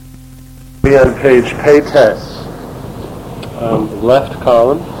Be on page Peites, left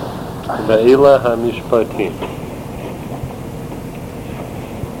column, Ve'ila HaMishpatim.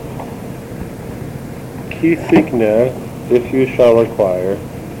 Ki sikna, if you shall acquire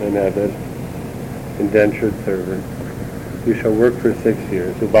an Eved, indentured servant, you shall work for 6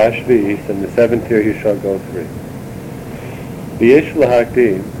 years. Ubashvi'is, and the 7th year you shall go free. V'yesh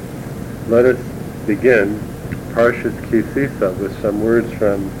lahakdi, let us begin Parshas Kisisa with some words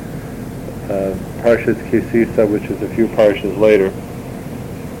from Parshas Kisisa, which is a few parshas later.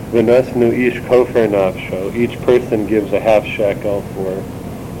 V'nasnu ish kofer nafsho, each person gives a half shekel for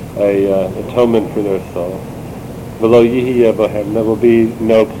a atonement for their soul. V'lo yihiyeh bohem, there will be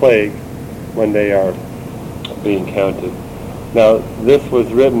no plague when they are being counted. Now, this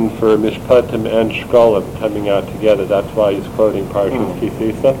was written for Mishpatim and Shkolim coming out together. That's why he's quoting Parshas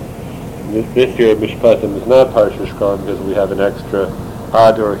Kisisa. This year, Mishpatim is not Parshas Shkolim because we have an extra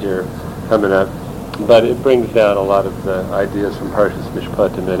Ador here coming up. But it brings down a lot of the ideas from Parshas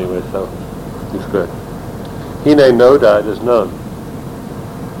Mishpatim anyway, so it's good. Hine Noda, it is known.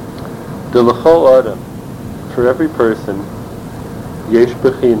 De l'chol adam, for every person, yesh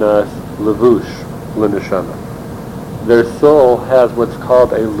bechinas levush l'neshama. Their soul has what's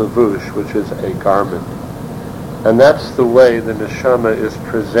called a levush, which is a garment. And that's the way the neshama is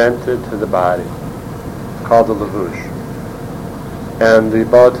presented to the body. It's called a levush. And the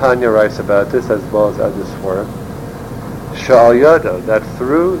Baal Tanya writes about this as well as others for it. Sha'al yado, that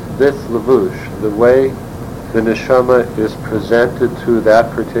through this levush, the way the neshama is presented to that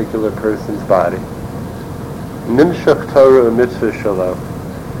particular person's body, nimshach Torah and mitzvah shalom,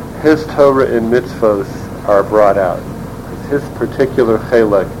 his Torah and mitzvahs are brought out. It's his particular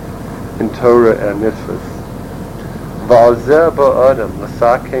chelek in Torah and mitzvahs. Va'alzeh ba'adam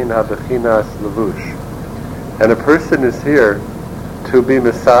l'sakein ha'bechinas levush. And a person is here to be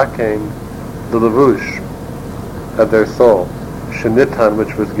misakein the levush of their soul, shenitan,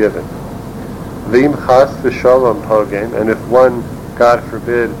 which was given. V'im chas v'shalom pogem, and if one, God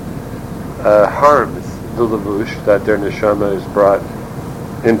forbid, harms the levush that their neshama is brought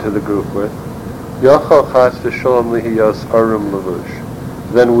into the group with, yochel chas v'shalom lihiyos arum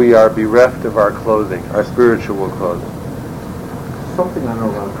levush, then we are bereft of our clothing, our spiritual clothing. Something I know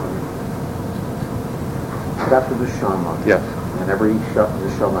about that's the neshama. Yes. And every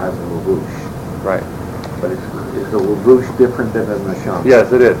neshama has a levush. Right. But is the levush different than the neshama?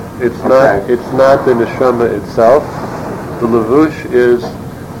 Yes, it is. It's not the neshama itself. The levush is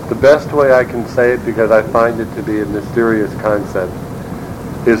the best way I can say it, because I find it to be a mysterious concept.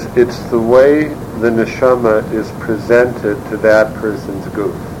 It's the way the neshama is presented to that person's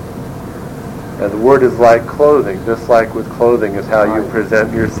goof. And the word is like clothing. Just like with clothing is how you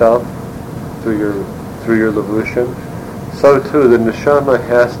present yourself through your levushim. So too, the neshama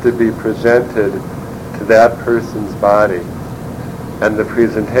has to be presented to that person's body, and the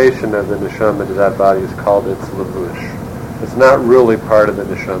presentation of the neshama to that body is called its levush. It's not really part of the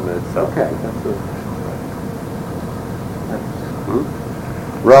neshama itself. Okay, that's it.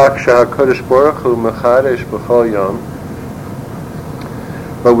 Rak sha'HaKadosh Baruch Hu mechadesh b'chol yom.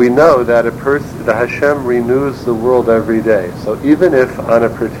 But we know that the Hashem renews the world every day. So even if on a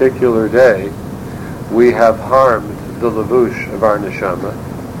particular day we have harmed the levush of our neshama,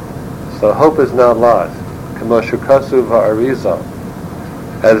 so hope is not lost. K'mo shekasuv ha'arizal,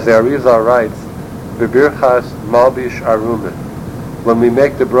 as the Arizal writes, b'birchas malbish arumin. When we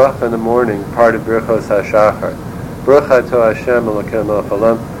make the bracha in the morning, part of birchos hashachar, bracha to Hashem elokeinu melech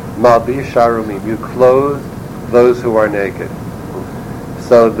haolam, malbish arumim, you clothe those who are naked.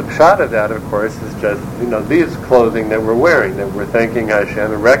 So the pshat of that, of course, is just, these clothing that we're wearing, that we're thanking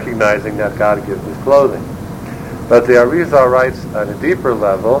Hashem and recognizing that God gives us clothing. But the Arizal writes on a deeper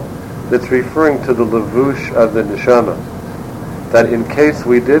level that's referring to the levush of the neshama. That in case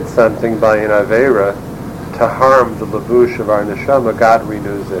we did something by an aveira to harm the levush of our neshama, God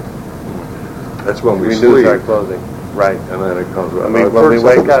renews it. That's when we renews sleep. Our clothing. Right. And then it comes. When we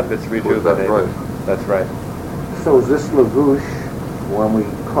wake up, it's rejuvenated. That's right. So is this levush, when we,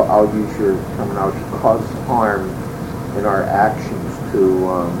 I'll use your terminology, cause harm in our actions to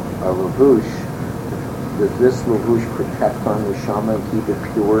a levush, does this levush protect our neshama and keep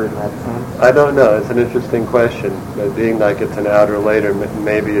it pure in that sense? I don't know. It's an interesting question. But being like it's an outer layer,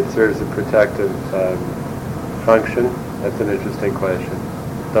 maybe it serves a protective function. That's an interesting question.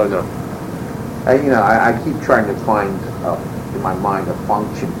 Don't know. I keep trying to find in my mind a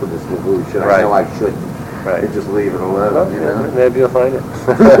function for this levush, and Right. I know I shouldn't. Right. I just leave it alone. Maybe you'll find it.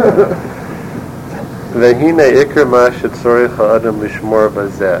 V'hine ikar ma shetzorich ha'adam lishmor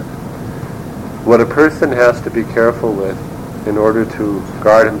bazeh. What a person has to be careful with in order to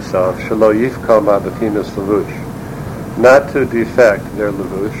guard himself, shelo yifkal ma'bechinas levush, not to defect their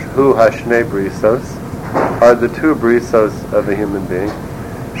levush, hu hashnei brisos, are the two brisos of a human being,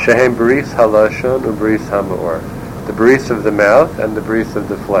 shehem bris halashon ubris hamaor, the bris of the mouth and the bris of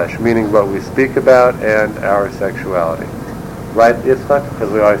the flesh, meaning what we speak about and our sexuality. Right, Yitzchak?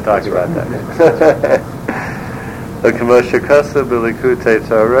 Because we always talk about that.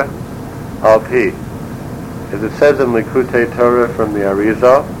 Torah, al-pi. As it says in Likutei Torah from the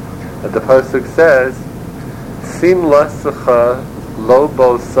Arizal, that the pasuk says, Sim lasecha lo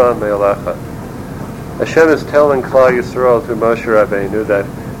bosa me'elecha. Hashem is telling Klal Yisrael through Moshe Rabbeinu that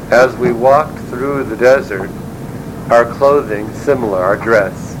as we walked through the desert, our clothing, similar, our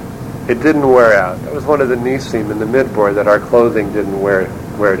dress, it didn't wear out. That was one of the nisim in the midbar, that our clothing didn't wear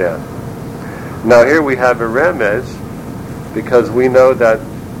down. Now here we have a remez, because we know that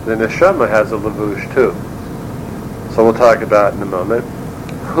the neshama has a levush too. So we'll talk about it in a moment.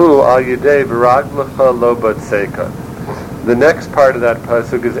 Hu al yidei v'raglecha lo batseka. The next part of that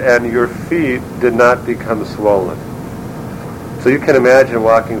pasuk is, and your feet did not become swollen. So you can imagine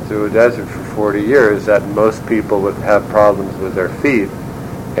walking through a desert for 40 years that most people would have problems with their feet,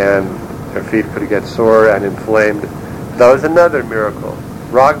 and their feet could get sore and inflamed. That was another miracle.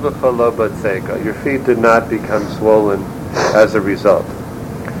 Raglecha lo batseka. Your feet did not become swollen as a result.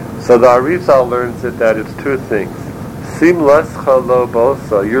 So the Arizal learns that it's two things. Sim lascha lo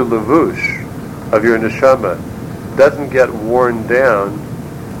bosa, your levush of your neshama doesn't get worn down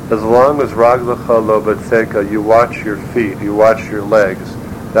as long as raglecha lo batseka, you watch your feet, you watch your legs.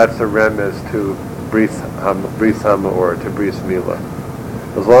 That's a remez to bris hamaor, to bris milah.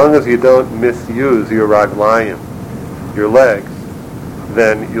 As long as you don't misuse your raglayim, your legs,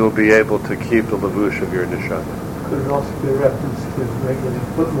 then you'll be able to keep the levush of your neshama. Could it also be a reference to regular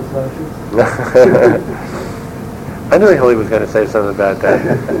foot massages? I knew he was going to say something about that.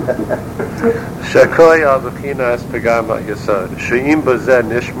 Shakoy al b'chinas pagam ha'yesod. She'im b'zeh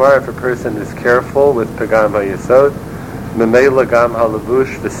nishmar, if a person is careful with pagam ha'yesod, memela gam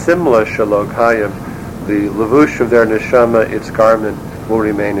ha'levush, the simla shelo kayim, the levush of their neshama, its garment, will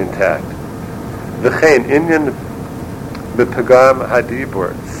remain intact. V'chein inyan b'pagam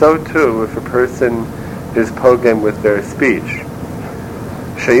hadibur. So too, if a person is pogam with their speech.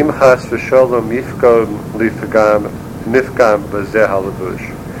 She'im chas v'sholom nifgam b'zeh ha'levush.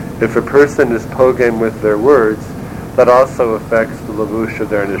 If a person is pogam with their words, that also affects the levush of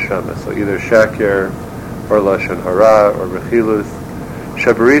their neshama. So either shaker, or lashon hara, or rechilus,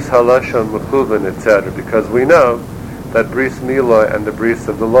 shabaris halashon mechuvan, etc. Because we know that bris milah and the bris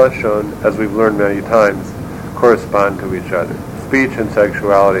of the lashon, as we've learned many times, correspond to each other. Speech and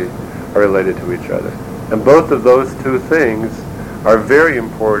sexuality are related to each other. And both of those two things are very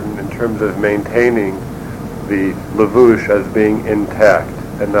important in terms of maintaining the levush as being intact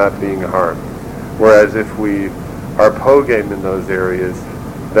and not being harmed. Whereas if we are pogam in those areas,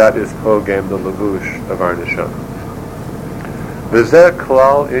 that is pogam the levush of our neshama. V'zeh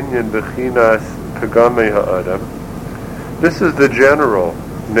klal inyan b'chinas pagamei ha'adam. This is the general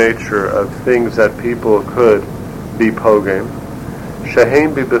nature of things that people could be pogam.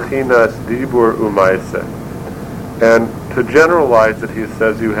 Shehem b'chinas dibur u'maiseh. And to generalize it, he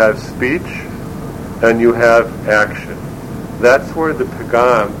says you have speech and you have action. That's where the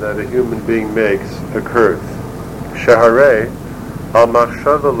pagam that a human being makes occurs. Shaharei al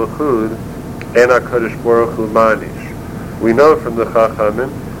machshava l'chud en HaKadosh Baruch Hu manish. We know from the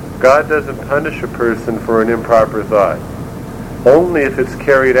Chachamim, God doesn't punish a person for an improper thought. Only if it's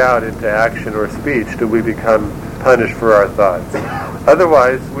carried out into action or speech do we become punished for our thoughts.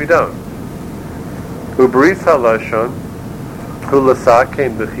 Otherwise, we don't. Ubris halashon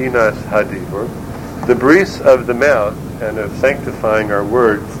hulasakein b'chinas hadibur. The bris of the mouth and of sanctifying our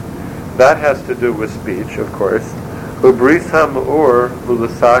words, that has to do with speech, of course. Ubris ha'ma'ur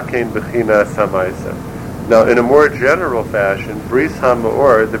hulasakein b'chinas ha'maisa. Now, in a more general fashion, bris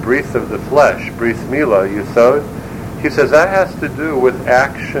ha'ma'ur, the bris of the flesh, bris milah, yisod, he says that has to do with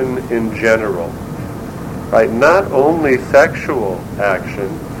action in general. Right? Not only sexual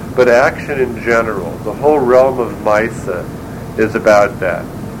action, but action in general. The whole realm of Maisa is about that,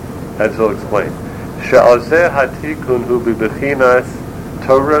 as he'll explain. She'alzeh hatikun hu b'bechinas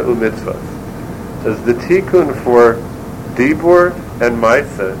Torah u'mitzvah. Says the tikkun for dibur and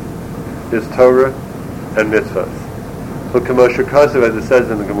Maisa is Torah and mitzvahs. So K'moshe Kasav, as it says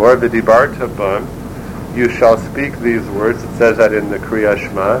in the Gemara, v'dibarta bam, you shall speak these words. It says that in the Kriya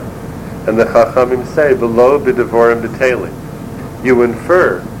Shema, and the Chachamim say, below b'devorim b'teilim. You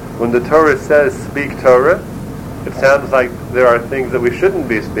infer, when the Torah says speak Torah, it sounds like there are things that we shouldn't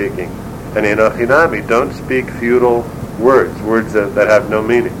be speaking. And in Achinami, don't speak futile words that have no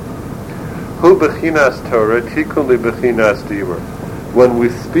meaning. Hu bechinas Torah, tikun li bechinas dibur. When we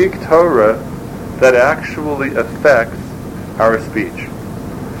speak Torah, that actually affects our speech.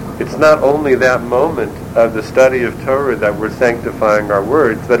 It's not only that moment of the study of Torah that we're sanctifying our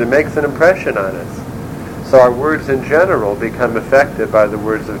words, but it makes an impression on us. So our words in general become affected by the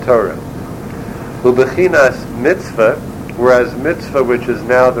words of Torah. Hu bechinas mitzvah, whereas mitzvah, which is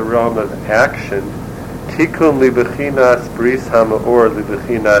now the realm of action, tikun li bechinas bris hamaor li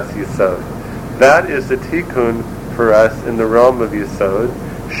bechinas yisod. That is the tikkun for us in the realm of Yisod,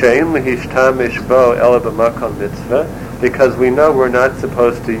 she'en lehishtamesh bo ela b'makom mitzvah, because we know we're not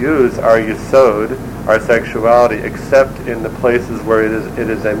supposed to use our Yisod, our sexuality, except in the places where it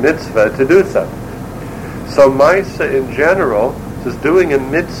is a mitzvah to do so. So Maisa in general, just doing a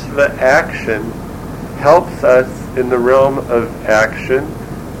mitzvah action, helps us in the realm of action,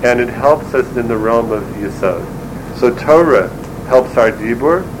 and it helps us in the realm of Yisod. So Torah helps our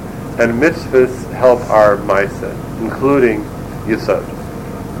dibur, and mitzvahs help our Maisa, including Yisod.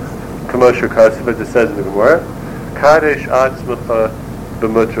 Kamosher Kasivit, it says in the Gemara, Kadesh atzmacha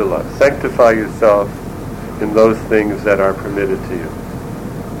b'mutrala. Sanctify yourself in those things that are permitted to you.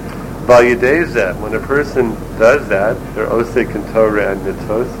 Vayidezeh, when a person does that, they're osek in Torah and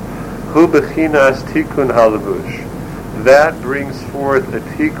mitzvos, hu bechinas tikun halavush. That brings forth a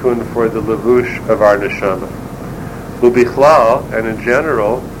tikkun for the lavush of our neshama. Hu bichlal, and in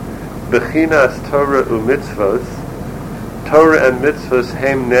general, bechinas Torah u'mitzvos, Torah and mitzvos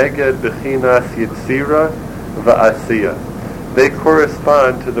hem neged bechinas yitzira va'asiya. They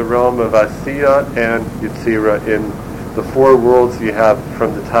correspond to the realm of asiya and yitzira. In the four worlds you have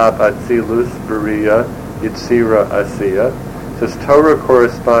from the top, Atzilus, Beriya, Yitzira, Asiya. Says Torah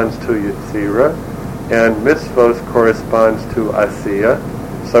corresponds to Yitzira, and mitzvos corresponds to Asiya.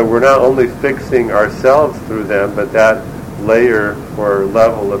 So we're not only fixing ourselves through them, but that layer or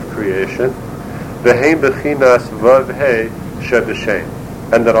level of creation. V'heim bechinas vav he sheb'shem,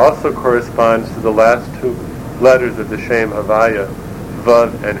 and that also corresponds to the last two letters of the Shem Havaya,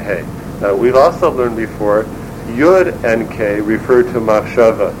 vav and he. Now we've also learned before, yud and k refer to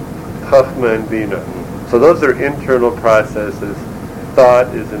machshava, chachma and bina. So those are internal processes.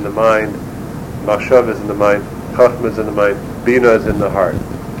 Thought is in the mind, machshava is in the mind, chachma is in the mind, bina is in the heart.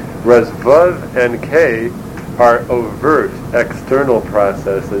 Whereas vav and k are overt external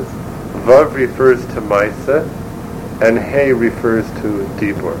processes. Vav refers to Maisa, and He refers to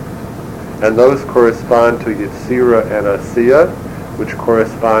Dibur. And those correspond to Yitzira and Asiya, which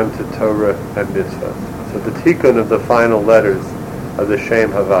correspond to Torah and Mitzvah. So the tikkun of the final letters of the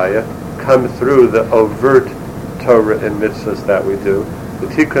Shem Havaya come through the overt Torah and Mitzvahs that we do. The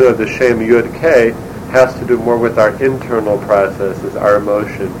tikkun of the Shem Yud K has to do more with our internal processes, our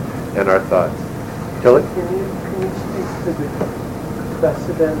emotion, and our thoughts. Kelly? Can you speak to the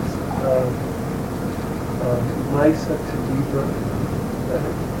precedence of Maisa to Dibur?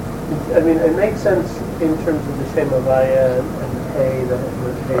 I mean, it makes sense in terms of the Shem Havaya and the Hay,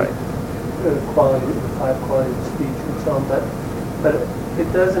 the quality, the five qualities of speech and so on, but it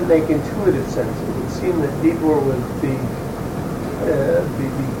doesn't make intuitive sense. It would seem that Dibur would be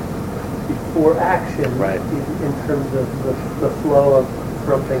before action, right, in terms of the flow of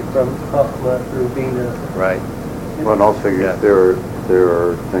something from Chachma through Bina. Right. Well, and also there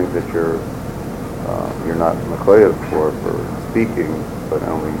are things that you're not mechayev for speaking, but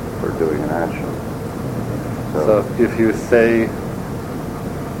only for doing an action. So if you say,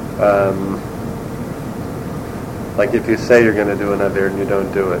 like if you say you're going to do an aver and you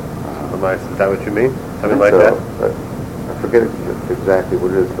don't do it, is that what you mean? Something like that? I forget exactly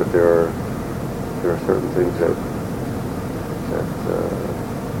what it is, but there are certain things that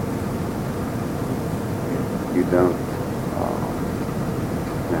you don't,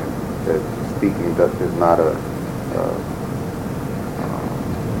 that speaking is not an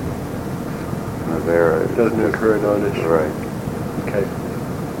aver. It doesn't occur in Onish. Right. Okay.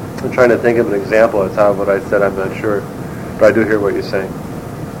 I'm trying to think of an example. It's how what I said, I'm not sure. But I do hear what you're saying.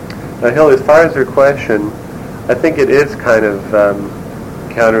 Now, Hill, as far as your question, I think it is kind of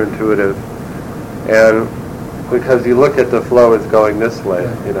counterintuitive. And because you look at the flow as going this way,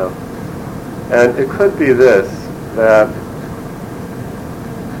 you know. And it could be this, that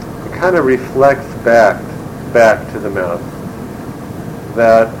it kind of reflects back to the mouth.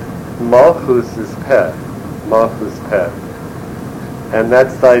 That Malchus is peh. Malchus peh. And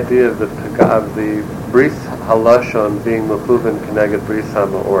that's the idea of the Bris Halashon being Mechuven Keneged Bris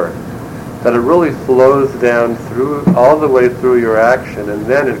HaMa'or. That it really flows down through, all the way through your action, and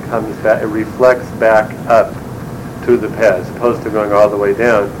then it comes back, it reflects back up to the peh, as opposed to going all the way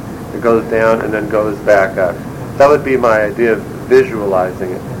down. It goes down and then goes back up. That would be my idea of visualizing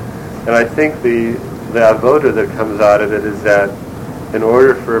it. And I think the avoda that comes out of it is that in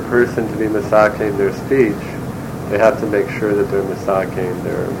order for a person to be misakein their speech, they have to make sure that they're misakein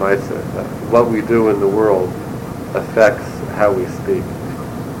their maisa. What we do in the world affects how we speak.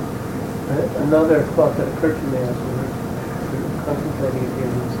 Another thought that occurred to me as we were contemplating it here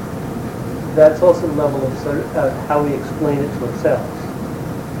is that's also the level of how we explain it to ourselves,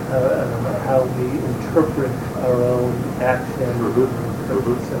 how we interpret our own action,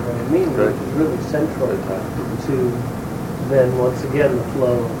 purpose, and our own meaning, which is really central to then once again the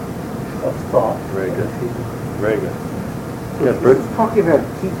flow of thought. Very good. Very good. Yes, Bruce? Talking about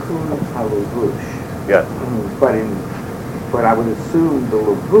tikkun halavush. Yes. But I would assume the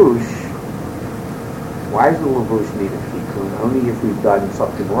lavush. Why does the lavush need a tikkun? Only if we've done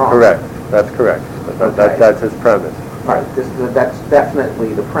something wrong. Correct. That's correct. That's his premise. Right. That's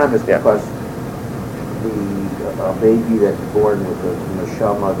definitely the premise because the baby that's born with a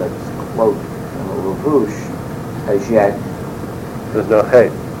neshama that's cloaked in a lavush has yet. There's no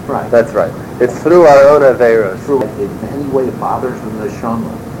hate. Right. That's right. It's through our own averos. Through in any way it bothers the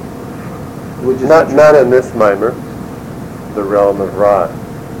neshama. Not in this mimer, the realm of Ra.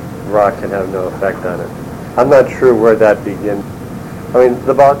 Ra can have no effect on it. I'm not sure where that begins. I mean,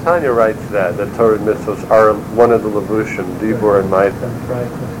 the Baal Tanya writes that Torah and mitzvos are one of the levushim, dibur and maita. Right.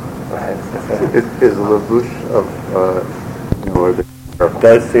 Is the levush of,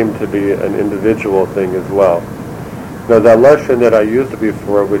 does seem to be an individual thing as well. Now, the lashon that I used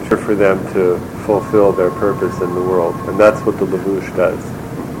before, which are for them to fulfill their purpose in the world, and that's what the levush does.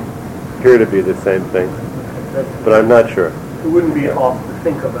 Appear to be the same thing, but I'm not sure. It wouldn't be off to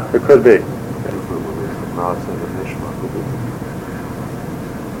think about. It could be.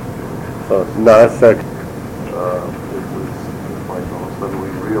 So, Nasek. When we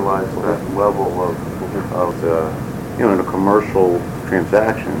realize that level of in a commercial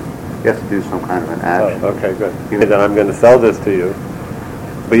transaction, you have to do some kind of an action. Oh, okay, good. Then I'm going to sell this to you,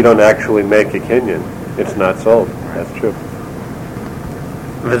 but you don't actually make a kinyan. It's not sold. That's true.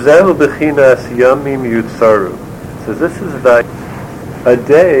 V'zehu b'chinas yamim yutzaru. So this is that a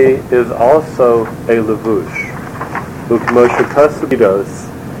day is also a levush. Ukmoshakasu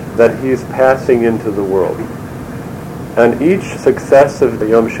that he's passing into the world. And each successive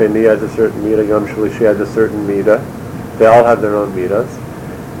Yom Sheni has a certain midah, Yom Shlishi has a certain midah. They all have their own midahs.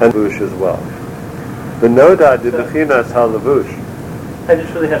 And levush as well. The noda de b'chinas ha-levush. I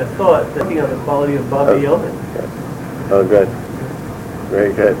just really had a thought, thinking on the quality of Baba Yomin. Oh, good.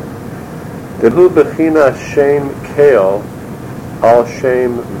 Very good. Dehu b'chinas shem keil al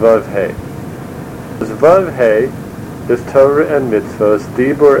shem vav hey. Vav hey is Torah and mitzvos,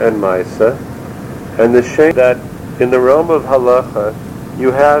 dibur and maisa, and the shem that in the realm of halacha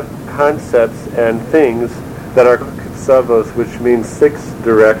you have concepts and things that are savos, which means 6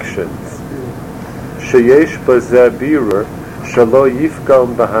 directions. Sheyesh bazeh birur shalo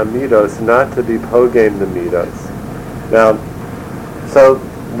yifgom b'hamidos, not to be pogain the midos. Now, so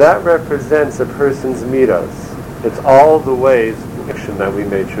that represents a person's midos. It's all the ways that we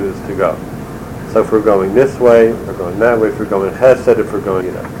may choose to go. So if we're going this way, if we're going that way, if we're going chesed, if we're going,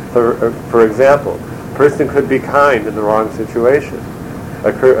 for example, a person could be kind in the wrong situation.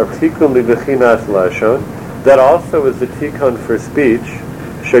 A tikkun lib'chinas lashon, that also is the tikkun for speech,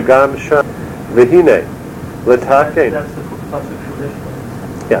 shagam sham v'hine l'takein. That's the classic tradition.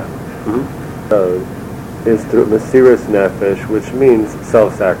 Yeah. Mm-hmm. So is through mesiras nefesh, which means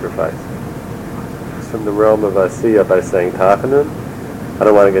self-sacrifice. It's from the realm of asiyah by saying tachanun. I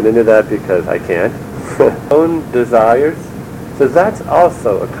don't want to get into that because I can't. Own desires. So that's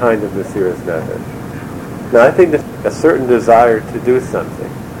also a kind of mesiras nefesh. Now I think there's a certain desire to do something,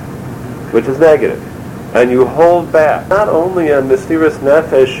 which is negative. And you hold back, not only on mesiras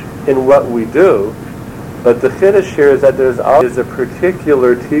nefesh in what we do, but the chiddush here is that there's always a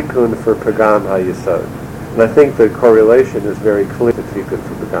particular tikkun for pagam hayisod. And I think the correlation is very clear to tikkun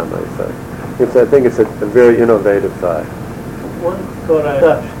for pagam hayisod. I think it's a very innovative thought. One thought I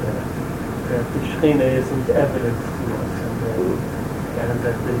touched that the Shekhinah isn't evidence to us, and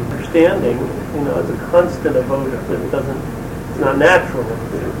that the understanding, is a constant avoda that it's not natural.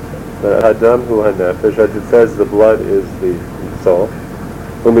 The Adam hu hanefesh, as it says, the blood is the soul.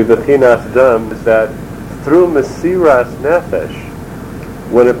 U'mib'chinas dam is that through mesiras nefesh,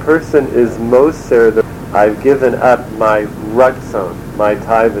 when a person is moser, that I've given up my ratzon, my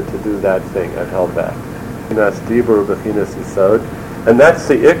taiva to do that thing, I've held back. B'chinas dibur b'chinas yisod, and that's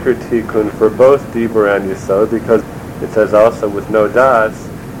the ikr tikkun for both dibur and yisod, because it says also with no das,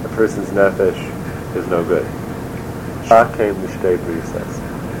 a person's nefesh is no good. Shakem l'shtei brisas.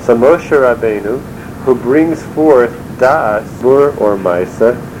 So Moshe Rabbeinu who brings forth das, mur or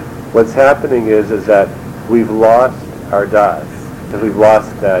maisa, what's happening is that we've lost our das, and we've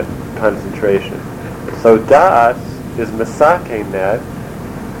lost that concentration. So das is masaking that.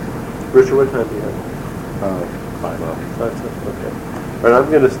 Richard, what time do you have? 5. So that's it. Okay. All right, I'm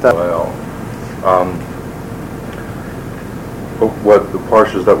going to stop. Well, what the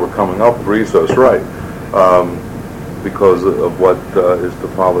parshas that were coming up reads us right, because of what is to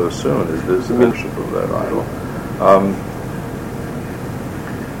follow soon is this worship of that idol.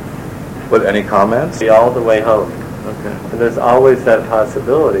 But any comments? All the way home. Okay. And there's always that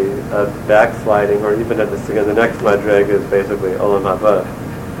possibility of backsliding, or even the next madrega is basically olam haba.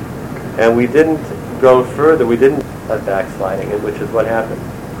 And we didn't go further. We didn't backsliding, and which is what happened.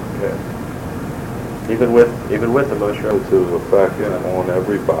 Okay. Even with the Moshe. To affect on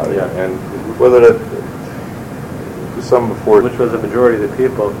everybody, Yeah. and whether that some before, Which was the majority of the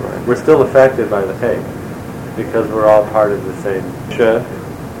people, we're still affected by the hate, because we're all part of the same Moshe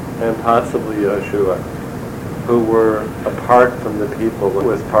and possibly Yeshua, who were apart from the people, who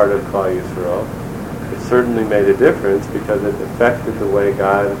was part of Klal Yisrael. It certainly made a difference because it affected the way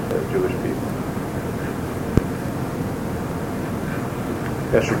God the Jewish people.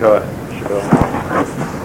 Yes, go ahead.